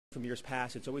From years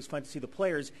past, it's always fun to see the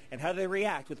players and how they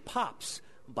react with Pops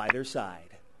by their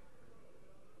side.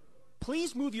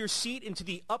 Please move your seat into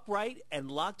the upright and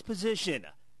locked position.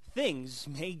 Things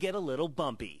may get a little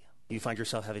bumpy. You find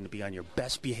yourself having to be on your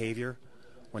best behavior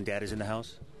when Dad is in the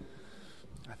house?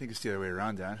 I think it's the other way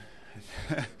around, Dan.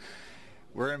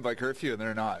 We're in by curfew and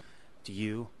they're not. Do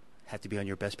you have to be on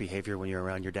your best behavior when you're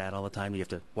around your dad all the time? Do you have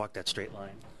to walk that straight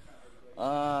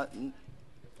line?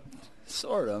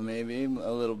 Sort of, maybe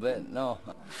a little bit. No,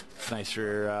 It's nice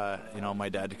for my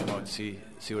dad to come out and see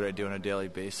what I do on a daily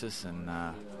basis, and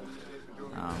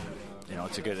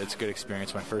it's a good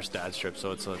experience. My first dad's trip,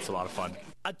 so it's a lot of fun.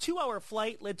 A 2-hour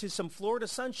flight led to some Florida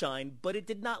sunshine, but it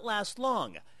did not last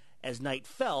long. As night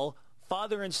fell,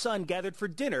 father and son gathered for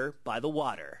dinner by the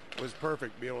water. It was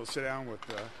perfect to be able to sit down with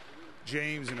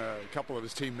James and a couple of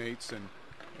his teammates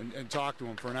and talk to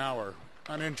him for an hour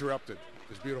uninterrupted.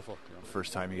 It was beautiful.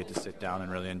 First time you get to sit down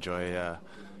and really enjoy a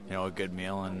good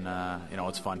meal, and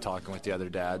it's fun talking with the other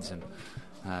dads and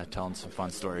telling some fun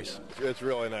stories. It's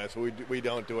really nice. We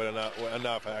don't do it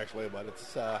enough actually, but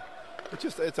it's a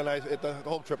nice. The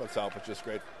whole trip itself is just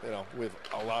great. With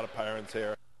a lot of parents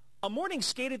here. A morning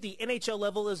skate at the NHL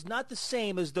level is not the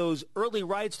same as those early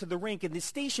rides to the rink in the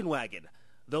station wagon,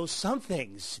 though some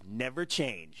things never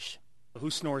change. Who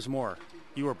snores more,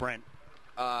 you or Brent?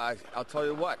 I'll tell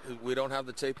you what, we don't have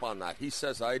the tape on that. He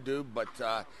says I do, but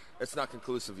it's not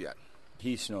conclusive yet.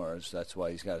 he snores. That's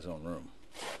why he's got his own room.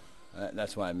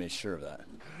 That's why I made sure of that.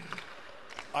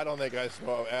 I don't think I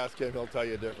snore. Ask him, he'll tell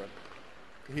you different.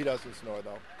 He doesn't snore,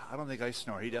 though. I don't think I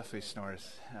snore. He definitely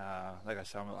snores. Like I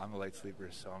said, I'm a light sleeper,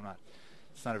 so I'm not.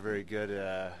 It's not a very good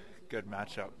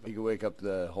matchup. You could wake up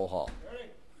the whole hall.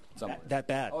 That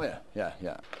bad? Oh yeah.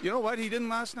 You know what? He didn't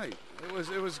last night. It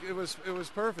was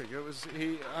perfect.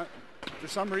 For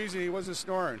some reason he wasn't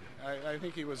snoring. I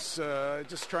think he was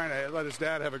just trying to let his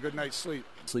dad have a good night's sleep.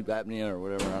 Sleep apnea or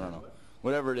whatever. I don't know.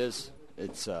 Whatever it is,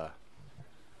 it's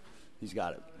he's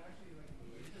got it.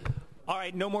 All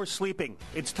right, no more sleeping.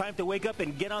 It's time to wake up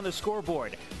and get on the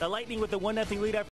scoreboard. The Lightning with the 1-0 lead after